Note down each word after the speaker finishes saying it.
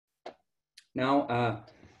Now,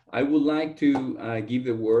 I would like to give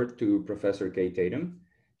the word to Professor Kay Tatum.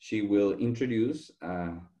 She will introduce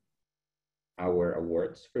our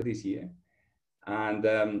awards for this year.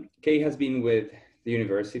 And Kay has been with the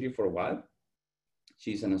university for a while.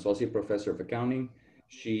 She's an associate professor of accounting.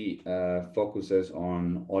 She focuses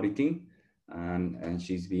on auditing, and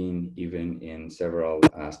she's been even in several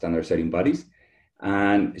standard setting bodies.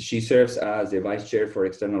 And she serves as the vice chair for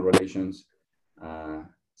external relations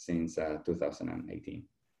since 2018.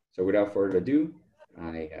 So without further ado,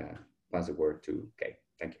 I pass the word to Kay.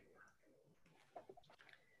 Thank you.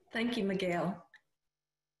 Thank you, Miguel.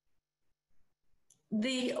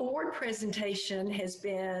 The award presentation has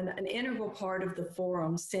been an integral part of the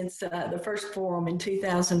forum since the first forum in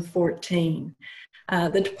 2014.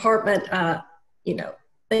 The department,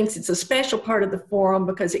 thinks it's a special part of the forum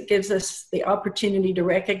because it gives us the opportunity to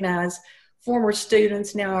recognize former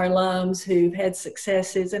students, now our alums, who've had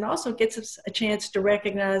successes, and also gets us a chance to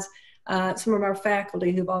recognize some of our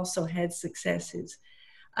faculty who've also had successes.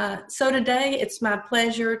 So today it's my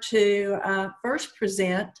pleasure to first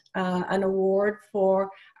present an award for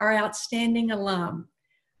our outstanding alum.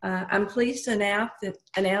 I'm pleased to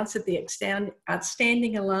announce that the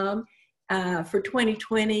outstanding alum for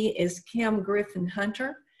 2020 is Kim Griffin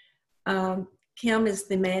Hunter. Kim is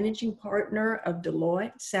the managing partner of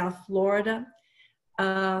Deloitte, South Florida.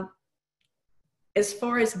 As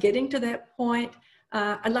far as getting to that point,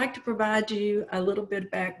 I'd like to provide you a little bit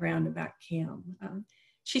of background about Kim.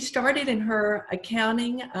 She started in her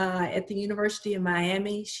accounting at the University of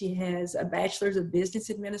Miami. She has a Bachelor's of Business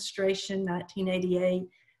Administration, 1988,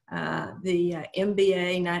 the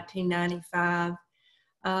MBA, 1995.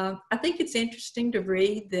 I think it's interesting to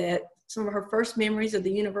read that some of her first memories of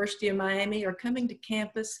the University of Miami are coming to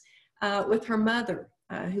campus with her mother,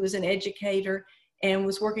 who was an educator and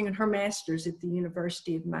was working on her master's at the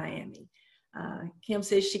University of Miami. Kim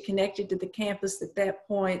says she connected to the campus at that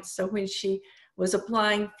point, so when she was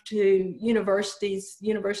applying to universities,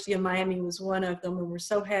 University of Miami was one of them, and we're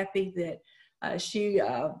so happy that she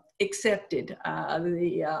accepted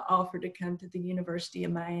the offer to come to the University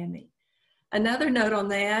of Miami. Another note on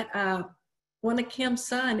that, one of Kim's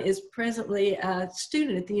son is presently a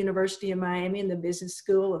student at the University of Miami in the Business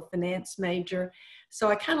School, a finance major. So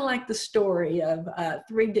I kind of like the story of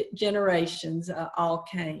three generations, all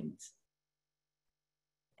Canes.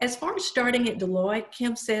 As far as starting at Deloitte,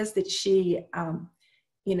 Kim says that she,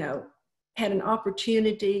 had an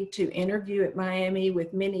opportunity to interview at Miami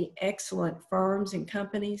with many excellent firms and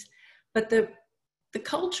companies, but the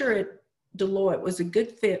culture at Deloitte was a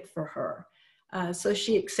good fit for her. So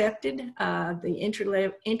she accepted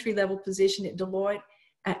the entry-level position at Deloitte,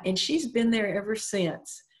 and she's been there ever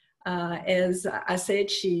since. As I said,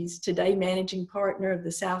 she's today managing partner of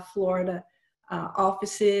the South Florida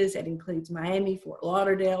offices. That includes Miami, Fort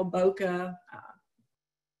Lauderdale, Boca,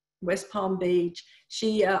 West Palm Beach.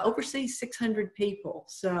 She oversees 600 people,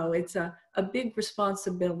 so it's a big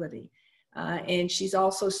responsibility. And she's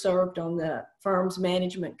also served on the firm's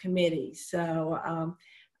management committee. So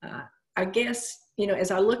I guess,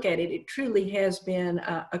 as I look at it, it truly has been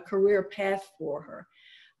a career path for her.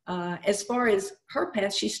 As far as her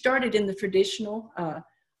path, she started in the traditional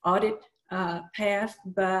audit path,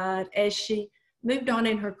 but as she moved on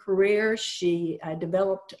in her career, she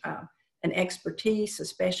developed an expertise, a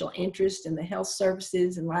special interest in the health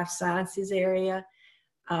services and life sciences area.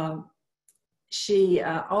 She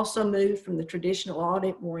also moved from the traditional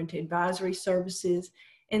audit more into advisory services,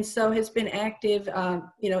 and so has been active,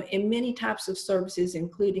 in many types of services,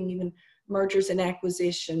 including even mergers and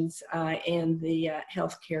acquisitions in the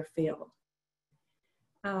healthcare field.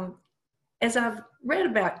 As I've read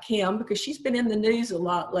about Kim, because she's been in the news a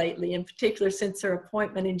lot lately, in particular since her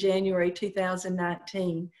appointment in January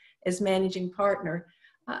 2019 as managing partner,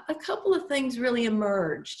 a couple of things really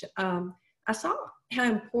emerged. I saw how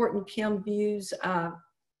important Kim views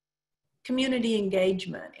community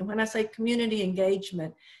engagement. And when I say community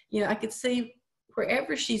engagement, I could see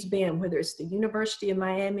wherever she's been, whether it's the University of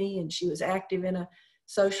Miami and she was active in a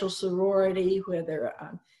social sorority, whether,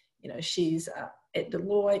 she's at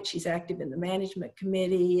Deloitte, she's active in the management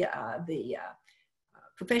committee, the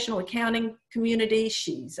professional accounting community,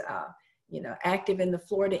 she's, active in the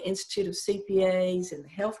Florida Institute of CPAs in the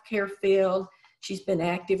healthcare field. She's been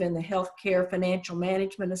active in the Healthcare Financial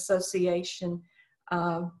Management Association,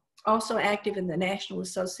 also active in the National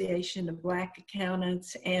Association of Black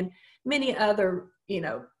Accountants, and many other,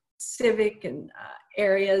 civic and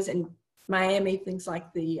areas in Miami, things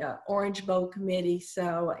like the Orange Bowl Committee.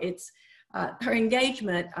 So it's, her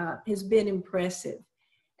engagement has been impressive.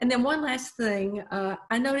 And then one last thing,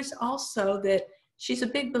 I noticed also that she's a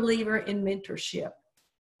big believer in mentorship.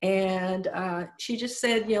 And she just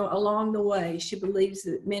said, you know, along the way, she believes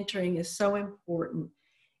that mentoring is so important.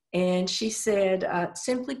 And she said,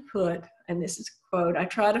 simply put, and this is a quote, "I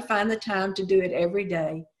try to find the time to do it every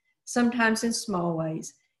day, sometimes in small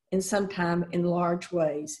ways and sometimes in large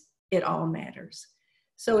ways. It all matters."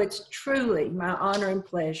 So it's truly my honor and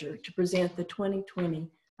pleasure to present the 2020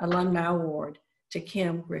 Alumni Award to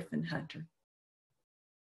Kim Griffin Hunter.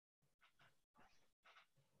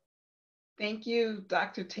 Thank you,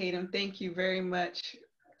 Dr. Tatum. Thank you very much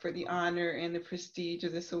for the honor and the prestige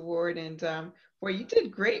of this award. And boy, you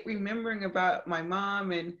did great remembering about my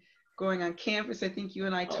mom and going on campus. I think you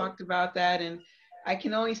and I talked about that. And I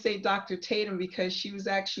can only say Dr. Tatum because she was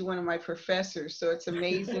actually one of my professors. So it's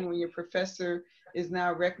amazing when your professor is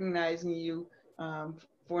now recognizing you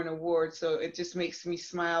for an award. So it just makes me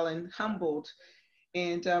smile and humbled.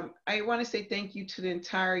 And I want to say thank you to the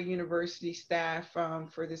entire university staff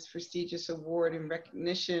for this prestigious award and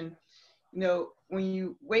recognition. You know, when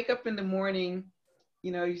you wake up in the morning,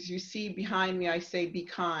 you know, as you see behind me, I say, be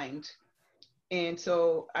kind. And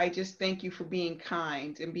so I just thank you for being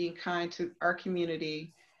kind and being kind to our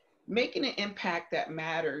community. Making an impact that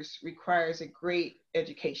matters requires a great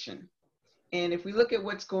education. And if we look at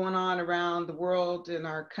what's going on around the world and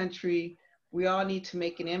our country, we all need to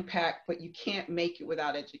make an impact, but you can't make it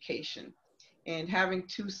without education. And having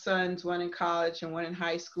two sons, one in college and one in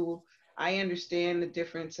high school, I understand the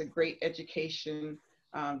difference a great education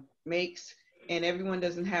makes, and everyone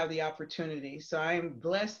doesn't have the opportunity. So I am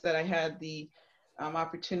blessed that I had the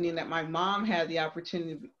opportunity and that my mom had the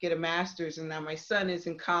opportunity to get a master's, and now my son is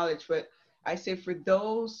in college. But I say for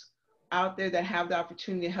those out there that have the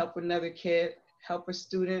opportunity to help another kid, help a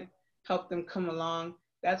student, help them come along,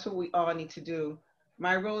 that's what we all need to do.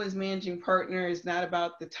 My role as managing partner is not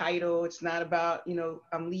about the title. It's not about, you know,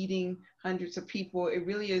 I'm leading hundreds of people. It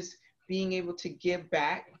really is being able to give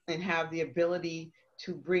back and have the ability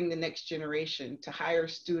to bring the next generation, to hire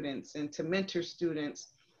students and to mentor students.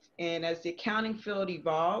 And as the accounting field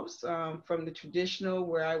evolves from the traditional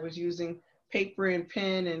where I was using paper and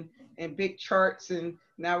pen and big charts, and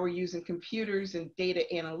now we're using computers and data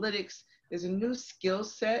analytics, there's a new skill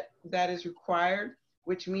set that is required,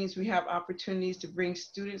 which means we have opportunities to bring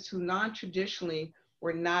students who non-traditionally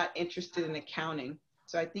were not interested in accounting.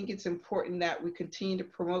 So I think it's important that we continue to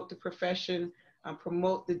promote the profession,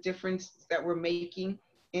 promote the difference that we're making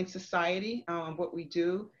in society, what we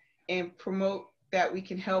do, and promote that we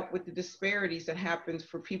can help with the disparities that happens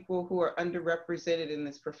for people who are underrepresented in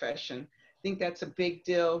this profession. I think that's a big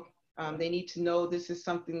deal. They need to know this is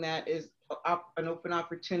something that is an open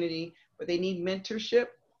opportunity, but they need mentorship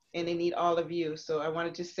and they need all of you. So I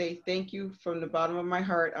wanted to say thank you from the bottom of my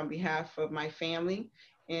heart on behalf of my family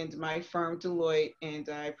and my firm, Deloitte, and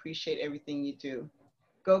I appreciate everything you do.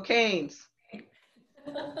 Go Canes!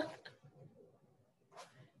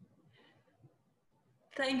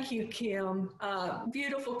 Thank you, Kim.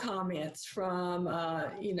 Beautiful comments from,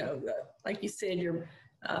 you know, like you said, your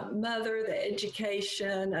mother, the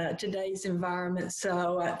education, today's environment.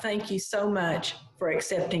 So thank you so much for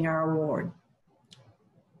accepting our award.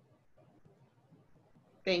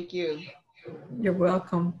 Thank you. You're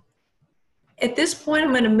welcome. At this point,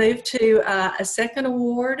 I'm going to move to a second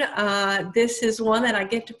award. This is one that I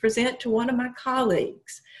get to present to one of my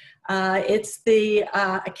colleagues. It's the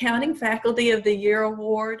Accounting Faculty of the Year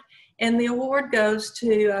Award, and the award goes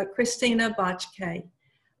to Christina Botchke.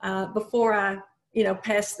 Before I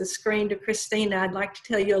pass the screen to Christina, I'd like to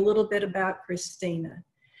tell you a little bit about Christina.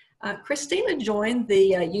 Christina joined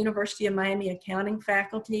the University of Miami accounting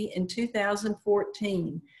faculty in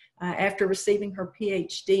 2014 after receiving her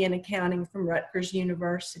PhD in accounting from Rutgers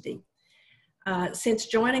University. Since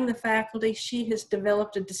joining the faculty, she has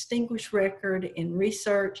developed a distinguished record in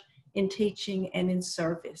research, in teaching, and in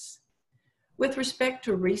service. With respect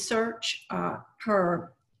to research,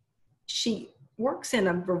 she works in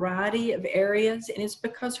a variety of areas, and it's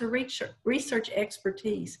because her research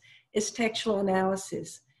expertise is textual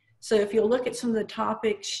analysis. So if you'll look at some of the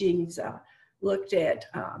topics, she's looked at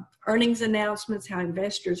earnings announcements, how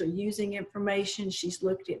investors are using information. She's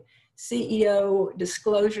looked at CEO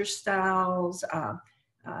disclosure styles,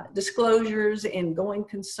 disclosures and going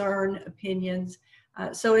concern opinions.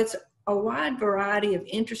 So it's a wide variety of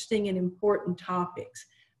interesting and important topics,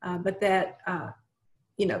 but that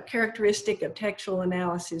characteristic of textual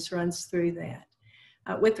analysis runs through that.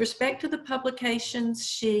 With respect to the publications,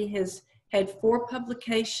 she has had 4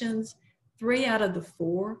 publications. 3 out of the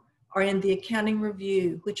 4 are in the Accounting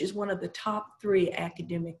Review, which is one of the top 3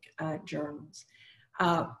 academic journals.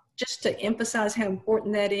 Just to emphasize how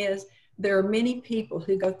important that is, There are many people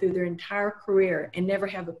who go through their entire career and never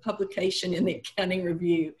have a publication in the Accounting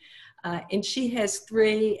Review. And she has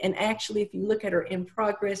 3, and actually if you look at her in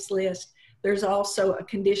progress list, there's also a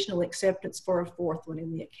conditional acceptance for a 4th one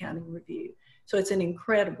in the Accounting Review. So it's an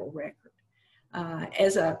incredible record.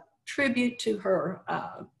 As a tribute to her,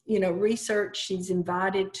 research, she's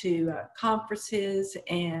invited to conferences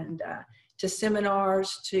and to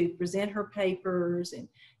seminars to present her papers and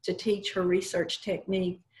to teach her research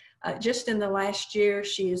technique. Just in the last year,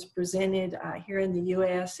 she has presented here in the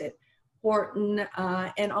U.S. at Wharton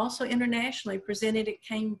and also internationally presented at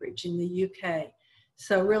Cambridge in the UK.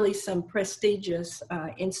 So really some prestigious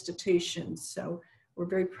institutions. So we're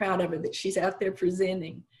very proud of her that she's out there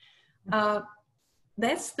presenting.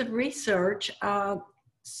 That's the research.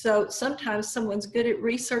 So sometimes someone's good at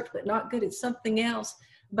research but not good at something else.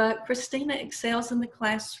 But Christina excels in the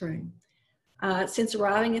classroom. Since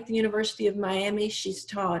arriving at the University of Miami, she's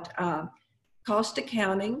taught cost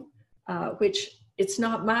accounting, which it's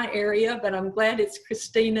not my area, but I'm glad it's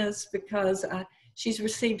Christina's because she's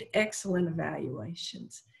received excellent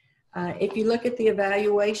evaluations. If you look at the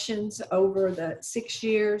evaluations over the 6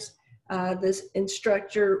 years, the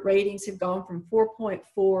instructor ratings have gone from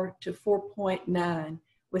 4.4 to 4.9,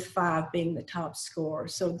 with 5 being the top score.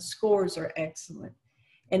 So the scores are excellent.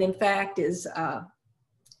 And in fact, as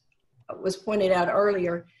was pointed out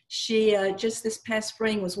earlier, she just this past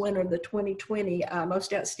spring was winner of the 2020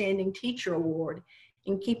 Most Outstanding Teacher Award.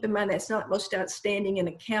 And keep in mind, that's not most outstanding in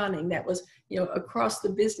accounting. That was, across the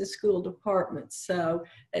business school departments. So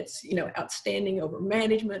it's, outstanding over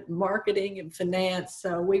management, marketing, and finance.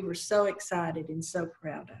 So we were so excited and so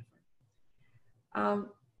proud of her.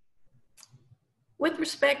 With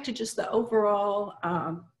respect to just the overall,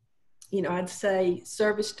 I'd say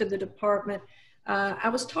service to the department, I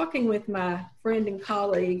was talking with my friend and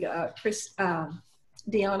colleague, Deanna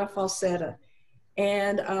Falsetta,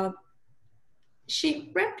 and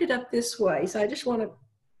she wrapped it up this way. So I just want to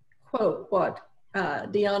quote what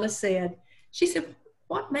Deanna said. She said,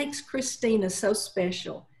 "What makes Christina so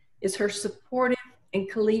special is her supportive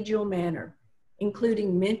and collegial manner,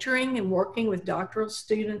 including mentoring and working with doctoral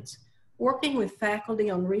students, working with faculty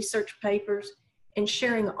on research papers, and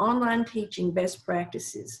sharing online teaching best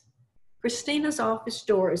practices. Christina's office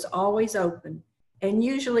door is always open, and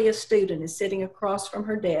usually a student is sitting across from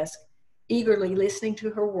her desk, eagerly listening to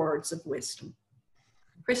her words of wisdom."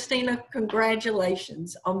 Christina,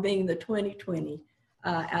 congratulations on being the 2020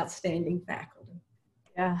 Outstanding Faculty.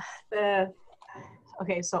 Yeah.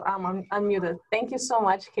 Okay, so I'm unmuted. Thank you so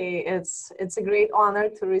much, Kay. It's a great honor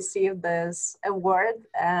to receive this award.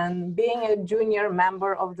 And being a junior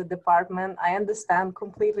member of the department, I understand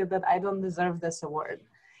completely that I don't deserve this award.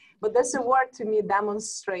 But this award to me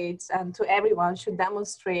demonstrates, and to everyone should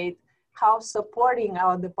demonstrate, how supporting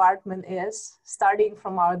our department is, starting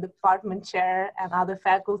from our department chair and other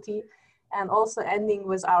faculty, and also ending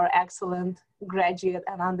with our excellent graduate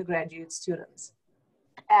and undergraduate students.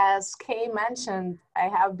 As Kay mentioned, I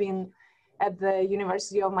have been at the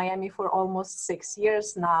University of Miami for almost 6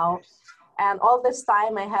 years now. And all this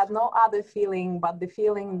time I had no other feeling but the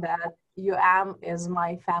feeling that UM is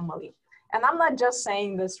my family. And I'm not just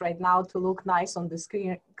saying this right now to look nice on the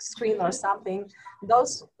screen or something.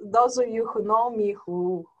 Those of you who know me,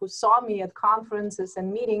 who saw me at conferences and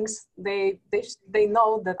meetings, they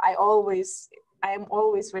know that I am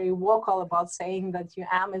always very vocal about saying that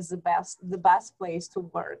UM is the best place to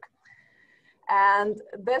work. And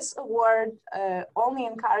this award only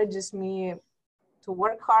encourages me to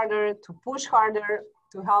work harder, to push harder,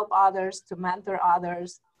 to help others, to mentor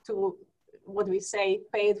others, to what we say,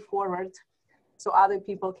 pay it forward so other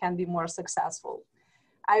people can be more successful.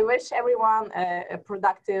 I wish everyone a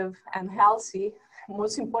productive and healthy,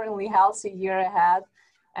 most importantly, healthy year ahead.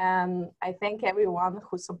 And I thank everyone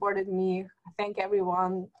who supported me. I thank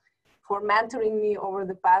everyone for mentoring me over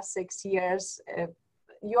the past 6 years.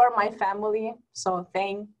 You are my family, so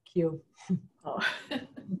thank you. Oh.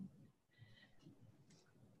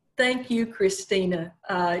 Thank you, Christina,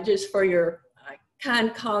 just for your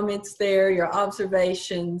kind comments there, your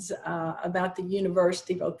observations about the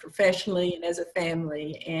university, both professionally and as a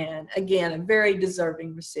family. And again, a very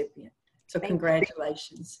deserving recipient. So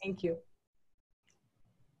congratulations. Thank you.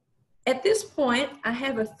 At this point, I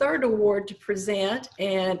have a third award to present.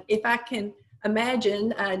 And if I can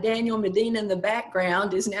imagine, Daniel Medina in the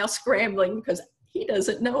background is now scrambling because he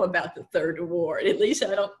doesn't know about the third award. At least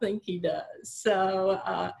I don't think he does.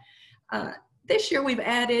 So this year we've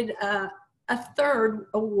added a third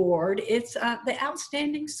award. It's the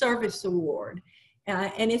Outstanding Service Award,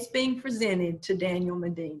 and it's being presented to Daniel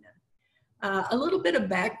Medina. A little bit of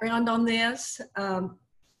background on this.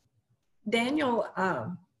 Daniel,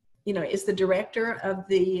 is the director of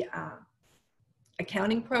the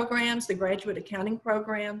accounting programs, the graduate accounting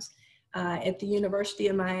programs at the University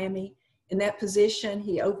of Miami. In that position,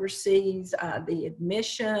 he oversees the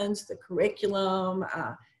admissions, the curriculum,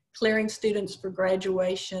 clearing students for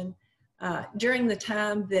graduation. During the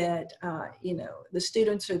time that, the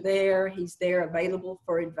students are there, he's there available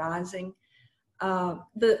for advising.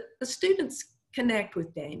 The students connect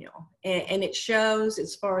with Daniel, and it shows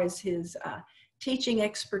as far as his teaching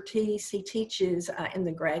expertise. He teaches in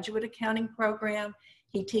the graduate accounting program.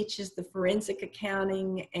 He teaches the forensic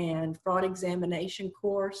accounting and fraud examination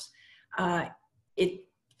course. It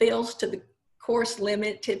fills to the course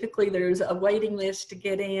limit. Typically there's a waiting list to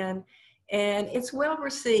get in, and it's well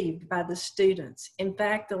received by the students. In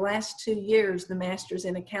fact, the last 2 years, the Masters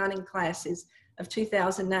in Accounting classes of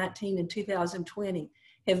 2019 and 2020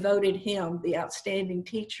 have voted him the Outstanding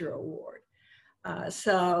Teacher Award.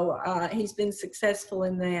 So he's been successful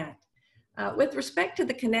in that. With respect to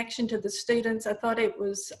the connection to the students, I thought it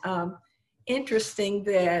was interesting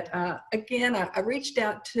that, again, I reached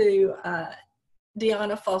out to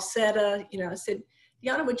Deanna Falsetta. I said,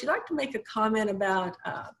 Deanna, would you like to make a comment about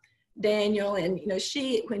Daniel? And,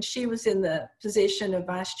 when she was in the position of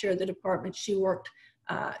vice chair of the department, she worked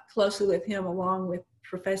closely with him along with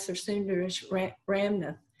Professor Sundaresh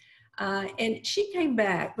Ramnath. And she came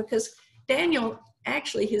back because Daniel,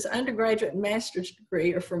 actually his undergraduate and master's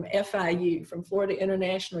degree are from FIU, from Florida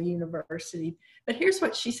International University. But here's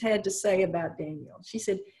what she's had to say about Daniel. She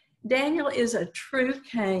said, Daniel is a true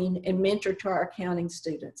cane and mentor to our accounting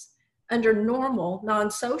students. Under normal,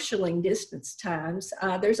 non-socialing distance times,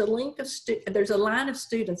 there's a line of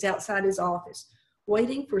students outside his office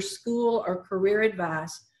waiting for school or career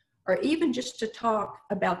advice, or even just to talk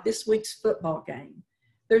about this week's football game.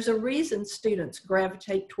 There's a reason students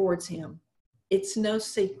gravitate towards him. It's no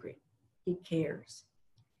secret, he cares.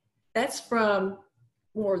 That's from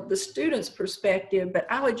more the student's perspective, but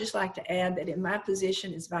I would just like to add that in my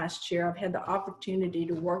position as vice chair, I've had the opportunity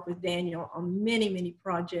to work with Daniel on many, many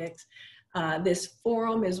projects. This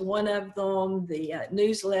forum is one of them. The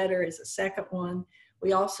newsletter is a second one.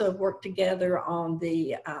 We also have worked together on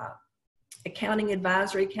the Accounting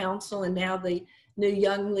Advisory Council and now the new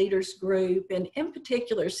Young Leaders Group. And in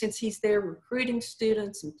particular, since he's there recruiting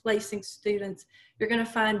students and placing students, you're going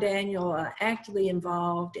to find Daniel actively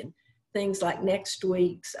involved in things like next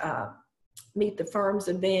week's Meet the Firms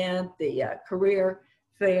event, the career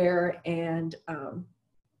fair, and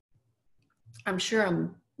I'm sure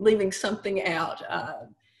I'm leaving something out.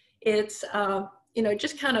 It's,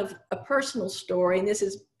 just kind of a personal story, and this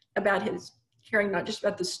is about his caring not just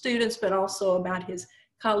about the students, but also about his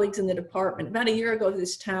colleagues in the department. About a year ago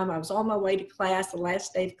this time, I was on my way to class, the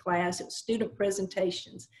last day of class. It was student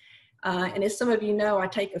presentations. And as some of you know, I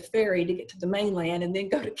take a ferry to get to the mainland and then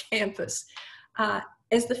go to campus.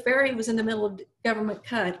 As the ferry was in the middle of government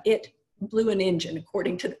cut, it blew an engine,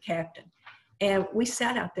 according to the captain. And we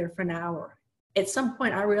sat out there for an hour. At some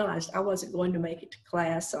point, I realized I wasn't going to make it to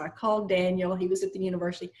class. So I called Daniel. He was at the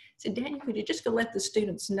university. I said, Daniel, could you just go let the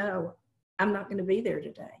students know I'm not going to be there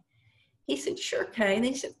today? He said, sure, Kay. And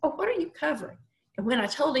he said, oh, what are you covering? And when I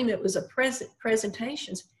told him it was a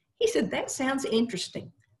presentations, he said, that sounds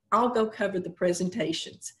interesting. I'll go cover the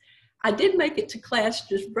presentations. I did make it to class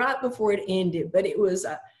just right before it ended, but it was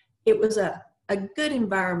a good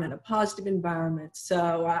environment, a positive environment.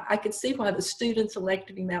 So I could see why the students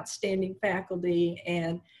elected him outstanding faculty.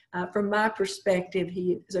 And from my perspective,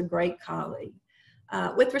 he is a great colleague.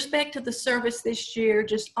 With respect to the service this year,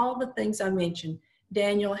 just all the things I mentioned,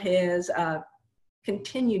 Daniel has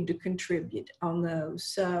continued to contribute on those.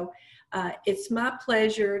 So it's my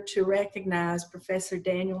pleasure to recognize Professor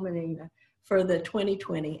Daniel Medina for the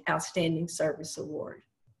 2020 Outstanding Service Award.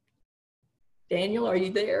 Daniel, are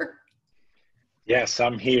you there? Yes,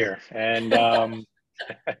 I'm here. And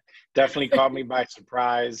definitely caught me by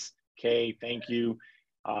surprise. Kay, thank you.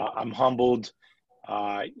 I'm humbled.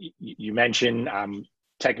 You mentioned I'm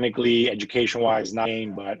technically, education-wise, not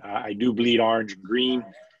named, but I do bleed orange and green.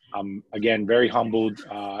 I'm, again, very humbled,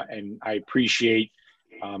 and I appreciate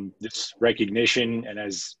this recognition. And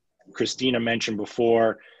as Christina mentioned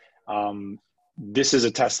before, this is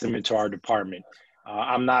a testament to our department.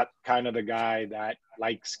 I'm not kind of the guy that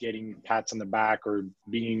likes getting pats on the back or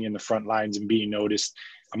being in the front lines and being noticed.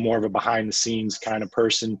 I'm more of a behind-the-scenes kind of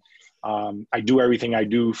person. I do everything I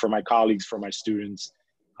do for my colleagues, for my students,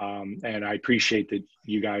 and I appreciate that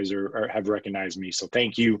you guys have recognized me. So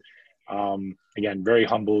thank you. Again, very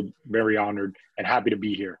humbled, very honored, and happy to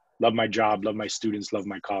be here. Love my job, love my students, love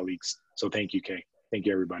my colleagues. So thank you, Kay. Thank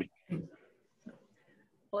you, everybody.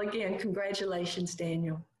 Well, again, congratulations,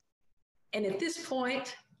 Daniel. And at this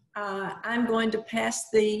point, I'm going to pass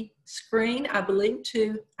the screen, I believe,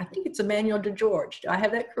 to, I think it's Emmanuel DeGeorge. Do I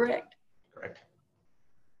have that correct? Correct.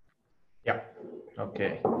 Yeah.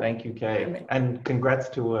 Okay. Thank you, Kay. And congrats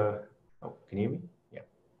to, oh, can you hear me? Yeah.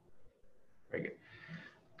 Very good.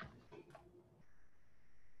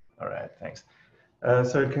 All right. Thanks.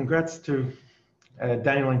 So congrats to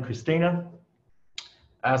Daniel and Christina.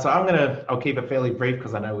 So I'll keep it fairly brief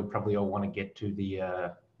because I know we probably all want to get to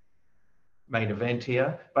the main event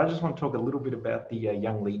here, but I just want to talk a little bit about the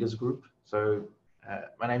Young Leaders Group. So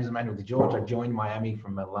my name is Emmanuel DeGeorge. I joined Miami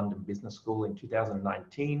from a London Business School in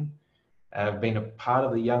 2019. I've been a part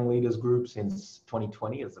of the Young Leaders Group since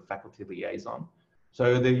 2020 as a faculty liaison.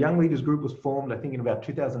 So the Young Leaders Group was formed, I think, in about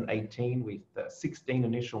 2018 with 16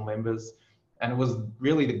 initial members. And it was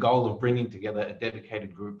really the goal of bringing together a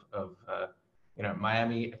dedicated group of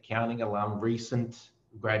Miami accounting alum, recent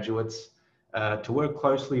graduates, to work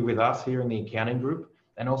closely with us here in the accounting group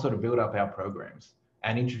and also to build up our programs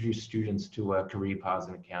and introduce students to career paths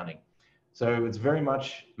in accounting. So it's very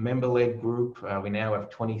much member-led group. We now have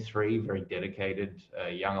 23 very dedicated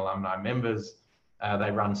young alumni members.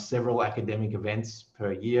 They run several academic events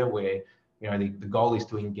per year where the goal is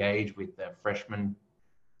to engage with freshmen,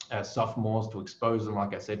 sophomores, to expose them,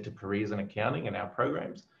 like I said, to careers in accounting and our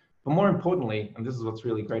programs. But more importantly, and this is what's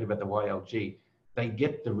really great about the YLG, they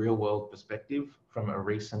get the real world perspective from a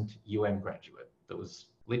recent graduate that was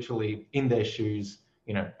literally in their shoes,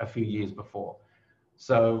 a few years before.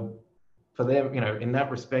 So for them, in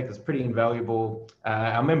that respect, it's pretty invaluable.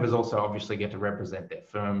 Our members also obviously get to represent their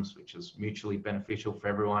firms, which is mutually beneficial for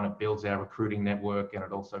everyone. It builds our recruiting network, and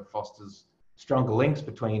it also fosters stronger links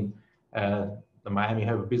between the Miami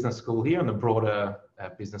Herbert Business School here and the broader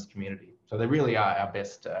business community. So they really are our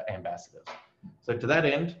best ambassadors. So to that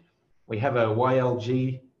end, we have a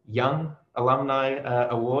YLG Young Alumni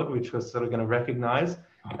Award, which we're sort of going to recognize.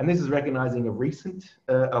 And this is recognizing a recent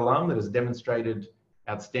alum that has demonstrated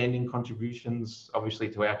outstanding contributions, obviously,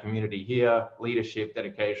 to our community here, leadership,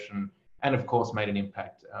 dedication, and of course, made an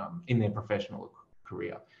impact in their professional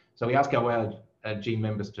career. So we ask our YLG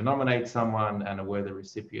members to nominate someone, and a worthy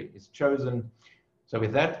recipient is chosen. So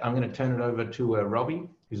with that, I'm going to turn it over to Robbie,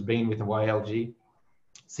 who's been with the YLG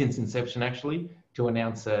since inception, actually, to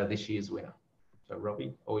announce this year's winner. So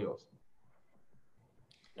Robbie, all yours.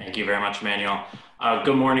 Thank you very much, Emmanuel.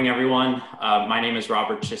 Good morning, everyone. My name is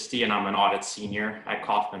Robert Chisty, and I'm an audit senior at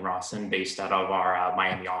Kaufman Rawson, based out of our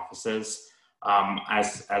Miami offices.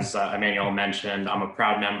 As Emmanuel mentioned, I'm a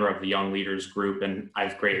proud member of the Young Leaders Group, and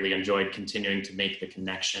I've greatly enjoyed continuing to make the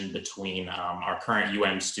connection between our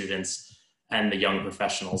current students and the young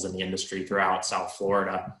professionals in the industry throughout South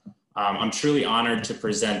Florida. I'm truly honored to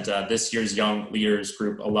present this year's Young Leaders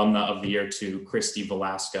Group Alumna of the Year to Christy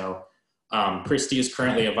Velasco. Christy is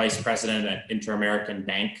currently a vice president at Inter-American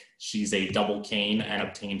Bank. She's a double cane and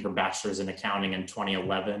obtained her bachelor's in accounting in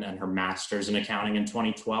 2011 and her master's in accounting in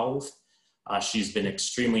 2012. She's been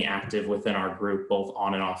extremely active within our group, both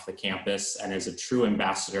on and off the campus, and is a true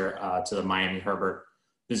ambassador to the Miami Herbert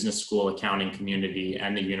Business School accounting community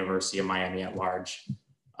and the University of Miami at large.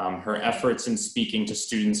 Her efforts in speaking to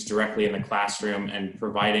students directly in the classroom and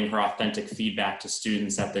providing her authentic feedback to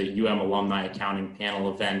students at the Alumni Accounting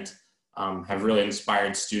Panel event have really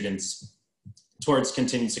inspired students towards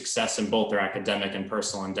continued success in both their academic and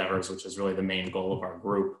personal endeavors, which is really the main goal of our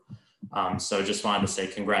group. So just wanted to say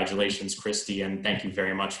congratulations, Christy, and thank you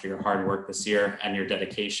very much for your hard work this year and your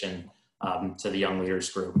dedication to the Young Leaders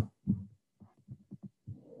Group.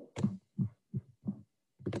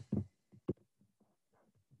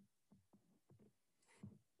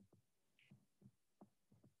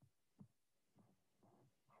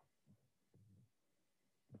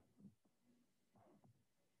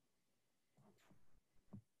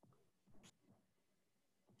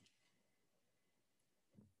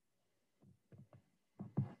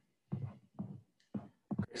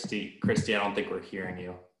 Christy, I don't think we're hearing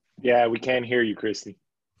you. Yeah, we can't hear you, Christy.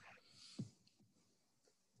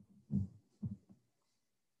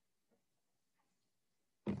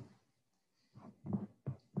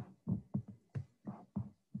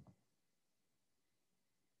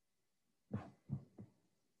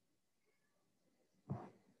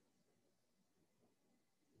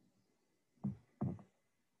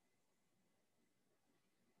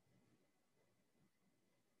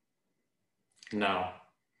 No.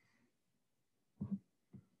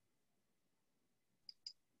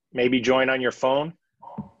 Maybe join on your phone.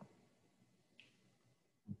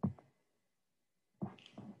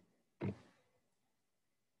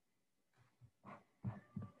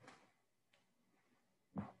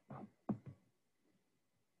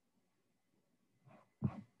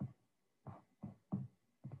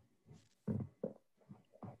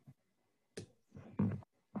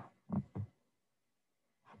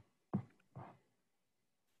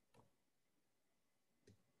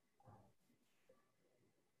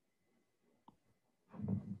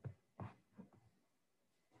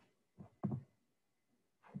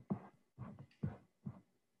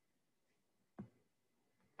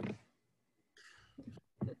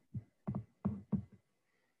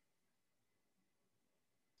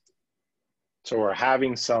 So we're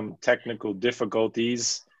having some technical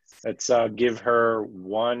difficulties. Let's give her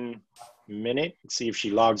 1 minute, see if she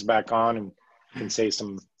logs back on and can say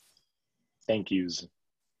some thank yous.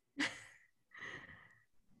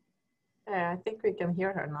 Yeah, I think we can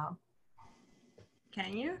hear her now.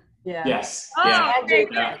 Can you? Yeah. Yes. Oh, Yeah. okay.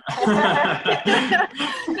 Yeah.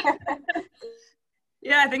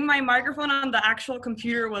 Yeah, I think my microphone on the actual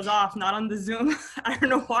computer was off, not on the Zoom. I don't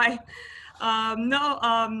know why.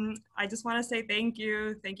 I just want to say thank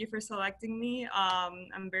you. Thank you for selecting me.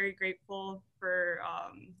 I'm very grateful for,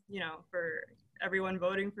 for everyone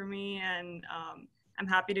voting for me. And I'm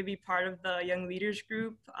happy to be part of the Young Leaders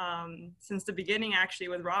Group since the beginning, actually,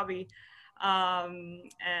 with Robbie. I'm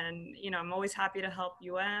always happy to help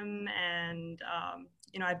UM. And,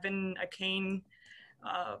 I've been a Kane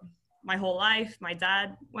my whole life. My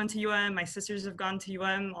dad went to UM, my sisters have gone to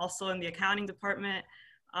UM, also in the accounting department.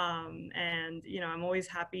 I'm always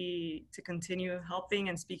happy to continue helping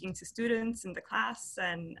and speaking to students in the class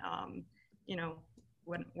and,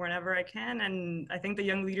 whenever I can. And I think the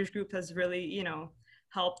Young Leaders Group has really,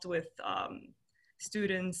 helped with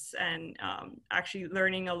students and actually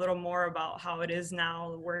learning a little more about how it is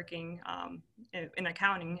now working in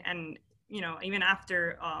accounting and, even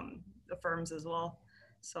after the firms as well.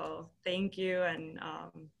 So thank you. And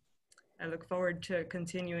I look forward to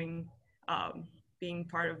continuing being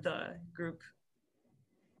part of the group.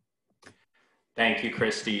 Thank you,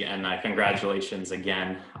 Christy, and congratulations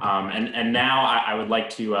again. And now I would like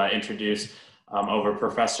to introduce over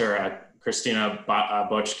Professor Christina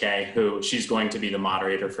Boczkej, who she's going to be the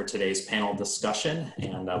moderator for today's panel discussion,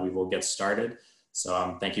 and we will get started.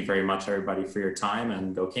 So thank you very much, everybody, for your time,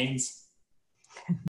 and go Canes.